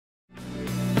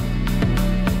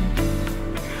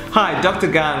Hi, Dr.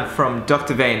 Gan from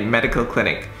Dr. Vein Medical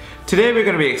Clinic. Today we're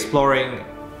going to be exploring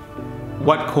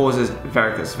what causes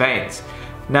varicose veins.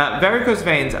 Now, varicose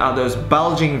veins are those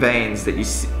bulging veins that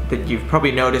you've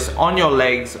probably noticed on your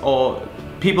legs or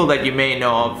people that you may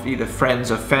know of, either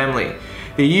friends or family.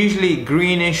 They're usually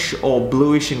greenish or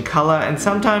bluish in color, and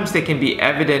sometimes they can be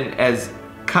evident as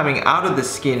coming out of the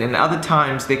skin, and other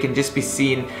times they can just be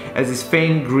seen as these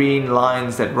faint green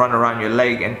lines that run around your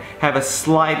leg and have a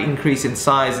slight increase in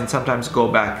size and sometimes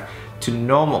go back to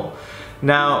normal.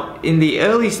 Now, in the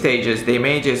early stages, they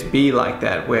may just be like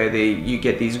that, where you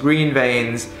get these green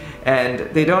veins and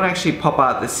they don't actually pop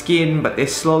out the skin, but they're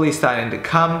slowly starting to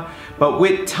come. But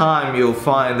with time, you'll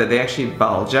find that they actually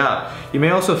bulge out. You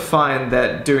may also find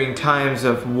that during times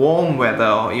of warm weather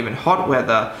or even hot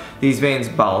weather, these veins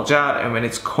bulge out, and when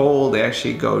it's cold, they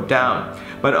actually go down.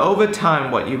 But over time,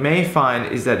 what you may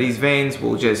find is that these veins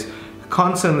will just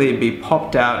constantly be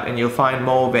popped out, and you'll find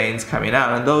more veins coming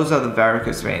out, and those are the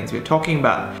varicose veins we're talking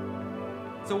about.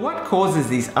 So what causes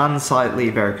these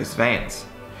unsightly varicose veins?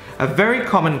 A very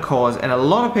common cause, and a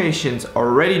lot of patients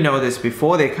already know this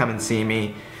before they come and see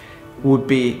me, would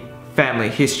be family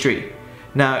history.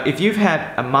 Now, if you've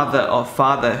had a mother or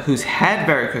father who's had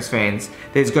varicose veins,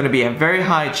 there's going to be a very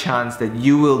high chance that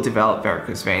you will develop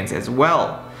varicose veins as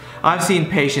well. I've seen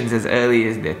patients as early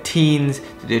as their teens,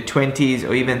 to their 20s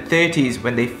or even 30s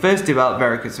when they first developed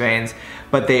varicose veins,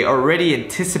 but they already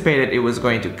anticipated it was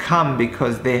going to come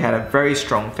because they had a very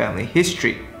strong family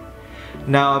history.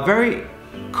 Now, a very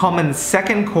common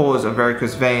second cause of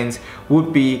varicose veins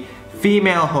would be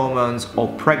female hormones or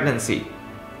pregnancy.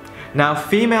 Now,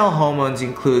 female hormones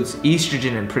includes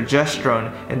estrogen and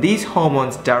progesterone, and these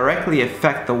hormones directly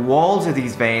affect the walls of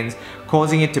these veins,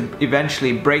 causing it to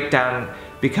eventually break down,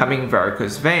 becoming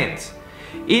varicose veins.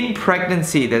 In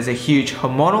pregnancy, there's a huge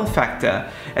hormonal factor,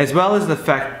 as well as the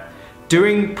fact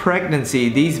during pregnancy,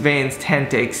 these veins tend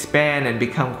to expand and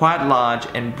become quite large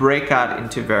and break out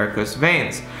into varicose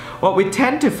veins. What we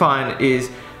tend to find is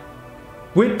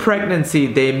with pregnancy,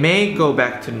 they may go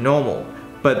back to normal,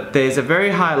 but there's a very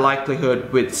high likelihood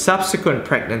with subsequent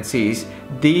pregnancies,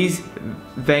 these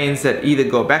veins that either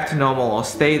go back to normal or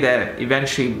stay there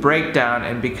eventually break down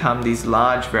and become these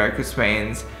large varicose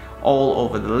veins all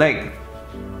over the leg.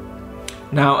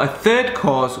 Now, a third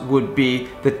cause would be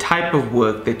the type of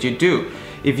work that you do.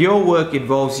 If your work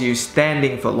involves you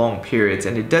standing for long periods,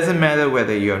 and it doesn't matter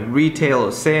whether you're in retail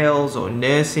or sales or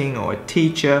nursing or a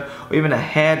teacher or even a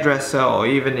hairdresser or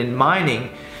even in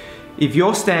mining, if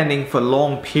you're standing for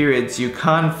long periods, you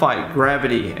can't fight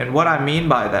gravity. And what I mean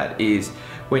by that is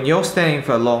when you're standing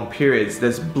for long periods,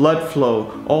 there's blood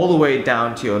flow all the way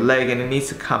down to your leg and it needs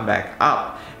to come back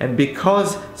up. And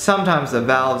because sometimes the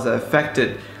valves are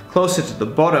affected closer to the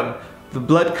bottom, the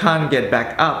blood can't get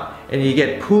back up, and you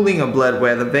get pooling of blood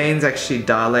where the veins actually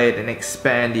dilate and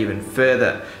expand even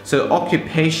further. So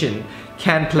occupation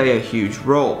can play a huge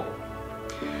role.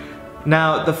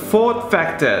 Now, the fourth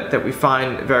factor that we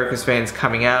find varicose veins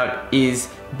coming out is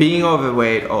being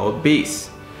overweight or obese.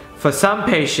 For some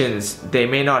patients, they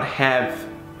may not have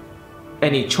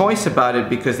any choice about it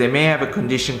because they may have a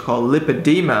condition called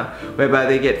lipedema, whereby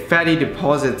they get fatty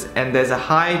deposits and there's a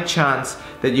high chance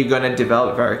that you're going to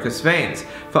develop varicose veins.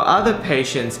 For other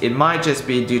patients, it might just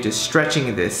be due to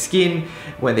stretching their skin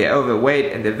when they're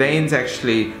overweight and the veins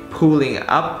actually pooling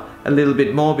up a little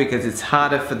bit more because it's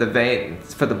harder for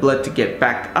the blood to get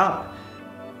back up.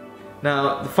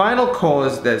 Now, the final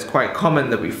cause that's quite common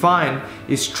that we find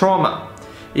is trauma.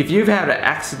 If you've had an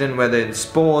accident, whether in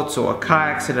sports or a car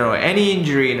accident or any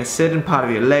injury in a certain part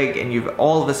of your leg, and you've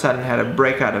all of a sudden had a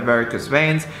breakout of varicose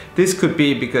veins, this could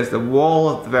be because the wall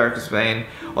of the varicose vein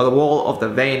or the wall of the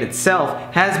vein itself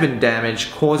has been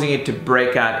damaged, causing it to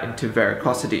break out into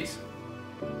varicosities.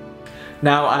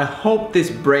 Now, I hope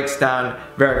this breaks down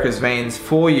varicose veins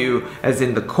for you, as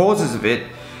in the causes of it.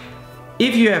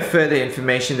 If you have further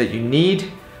information that you need,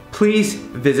 please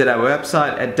visit our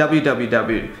website at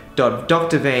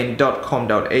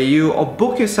www.drvein.com.au or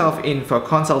book yourself in for a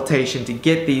consultation to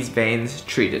get these veins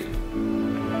treated.